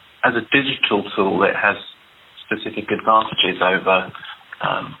 as a digital tool, it has specific advantages over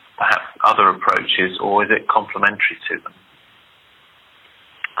perhaps other approaches, or is it complementary to them?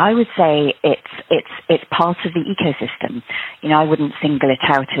 I would say it's part of the ecosystem. You know, I wouldn't single it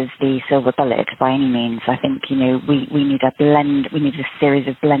out as the silver bullet by any means. I think, you know, we need a blend, we need a series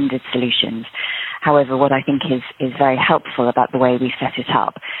of blended solutions. However, what I think is very helpful about the way we set it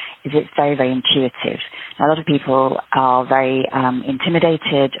up is it's very, very intuitive. Now, a lot of people are very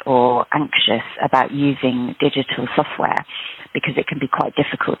intimidated or anxious about using digital software because it can be quite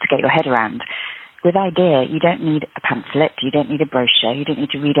difficult to get your head around. With IDEA, you don't need a pamphlet, you don't need a brochure, you don't need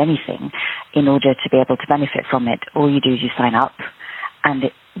to read anything in order to be able to benefit from it. All you do is you sign up, and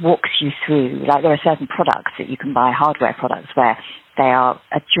it walks you through. Like, there are certain products that you can buy, hardware products, where they are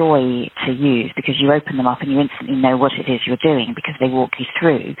a joy to use because you open them up and you instantly know what it is you're doing because they walk you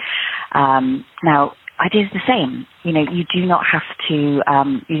through. Now, IDEA is the same. You know, you do not have to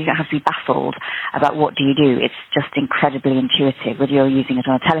you don't have to be baffled about what do you do. It's just incredibly intuitive. Whether you're using it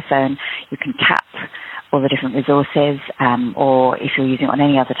on a telephone, you can tap all the different resources, or if you're using it on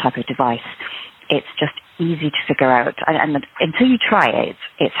any other type of device, it's just easy to figure out. And until you try it,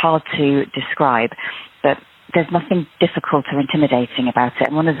 it's hard to describe. But there's nothing difficult or intimidating about it.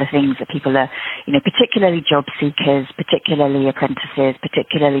 And one of the things that people are, you know, particularly job seekers, particularly apprentices,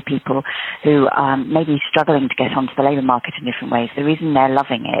 particularly people who may be struggling to get onto the labour market in different ways, the reason they're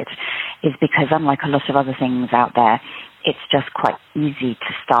loving it is because, unlike a lot of other things out there, it's just quite easy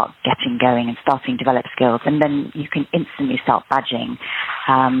to start getting going and starting to develop skills. And then you can instantly start badging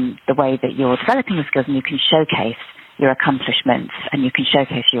the way that you're developing the skills, and you can showcase your accomplishments and you can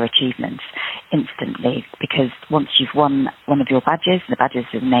showcase your achievements instantly, because once you've won one of your badges, the badges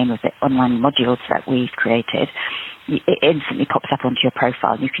are the name of the online modules that we've created, it instantly pops up onto your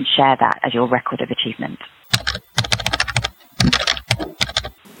profile. You can share that as your record of achievement.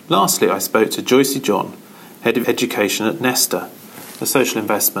 Lastly, I spoke to Joysy John, Head of Education at Nesta, a social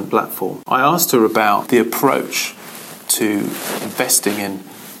investment platform. I asked her about the approach to investing in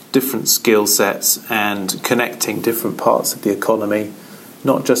different skill sets and connecting different parts of the economy,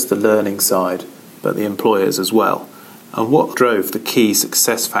 not just the learning side, but the employers as well. And what drove the key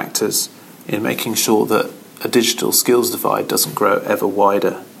success factors in making sure that a digital skills divide doesn't grow ever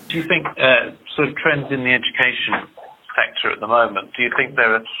wider? Do you think sort of trends in the education sector at the moment, do you think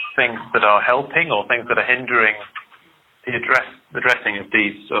there are things that are helping or things that are hindering the addressing of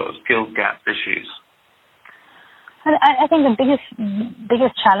these sort of skills gap issues? I think the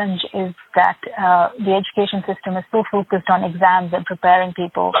biggest challenge is that the education system is so focused on exams and preparing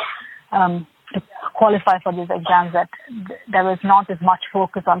people to qualify for these exams that there is not as much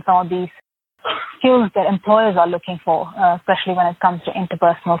focus on some of these skills that employers are looking for, especially when it comes to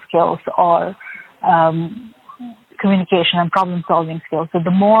interpersonal skills or communication and problem-solving skills. So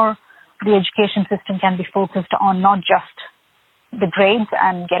the more the education system can be focused on not just the grades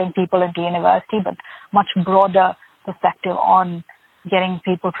and getting people into university, but much broader perspective on getting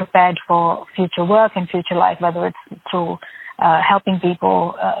people prepared for future work and future life, whether it's through helping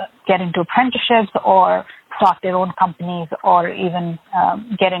people get into apprenticeships or start their own companies or even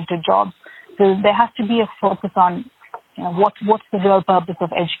get into jobs. So there has to be a focus on, you know, what's the real purpose of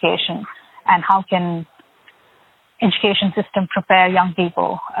education and how can education system prepare young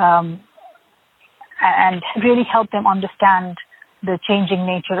people and really help them understand the changing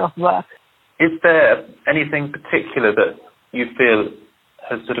nature of work. Is there anything particular that you feel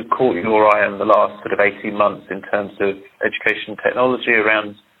has sort of caught your eye in the last sort of 18 months in terms of education technology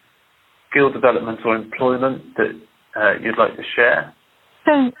around skill development or employment that you'd like to share?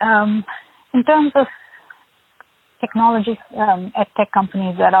 So in terms of technology, EdTech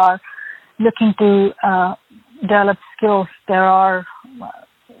companies that are looking to develop skills, there are,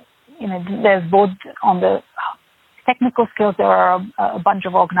 there's both on the technical skills, there are a bunch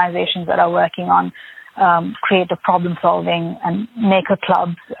of organizations that are working on creative problem solving and maker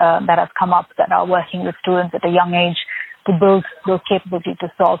clubs that have come up that are working with students at a young age to build those capability to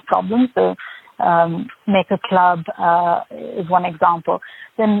solve problems. So Maker Club is one example.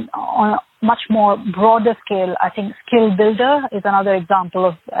 Then on a much more broader scale, I think Skill Builder is another example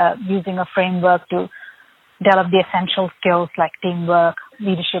of using a framework to develop the essential skills like teamwork,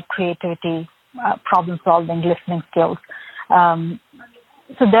 leadership, creativity, problem solving, listening skills.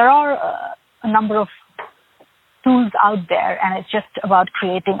 So there are a number of tools out there, and it's just about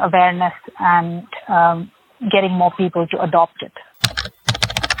creating awareness and getting more people to adopt it.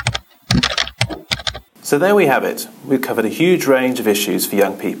 So there we have it. We've covered a huge range of issues for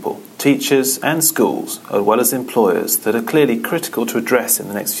young people, teachers and schools, as well as employers, that are clearly critical to address in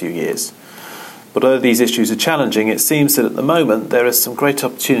the next few years. But although these issues are challenging, it seems that at the moment there are some great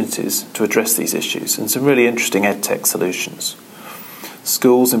opportunities to address these issues and some really interesting EdTech solutions.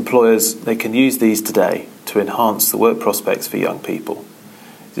 Schools, employers, they can use these today to enhance the work prospects for young people.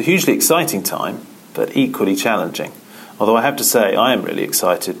 It's a hugely exciting time, but equally challenging. Although I have to say I am really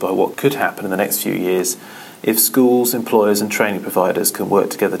excited by what could happen in the next few years if schools, employers and training providers can work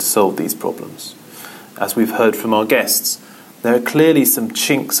together to solve these problems. as we've heard from our guests, there are clearly some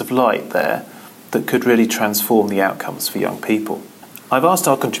chinks of light there that could really transform the outcomes for young people. I've asked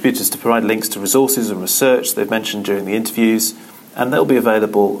our contributors to provide links to resources and research they've mentioned during the interviews, and they'll be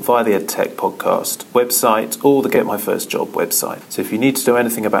available via the EdTech podcast website or the Get My First Job website. So if you need to know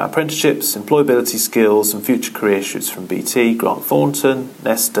anything about apprenticeships, employability skills and future career issues from BT, Grant Thornton,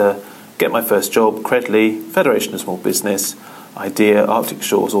 Nesta, Get My First Job, Credly, Federation of Small Business, IDEA, Arctic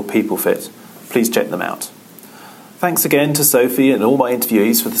Shores or PeopleFit, please check them out. Thanks again to Sophie and all my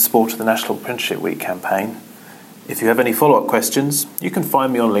interviewees for the support of the National Apprenticeship Week campaign. If you have any follow-up questions, you can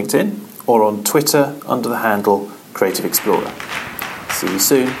find me on LinkedIn or on Twitter under the handle Creative Explorer. See you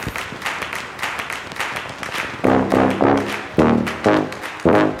soon.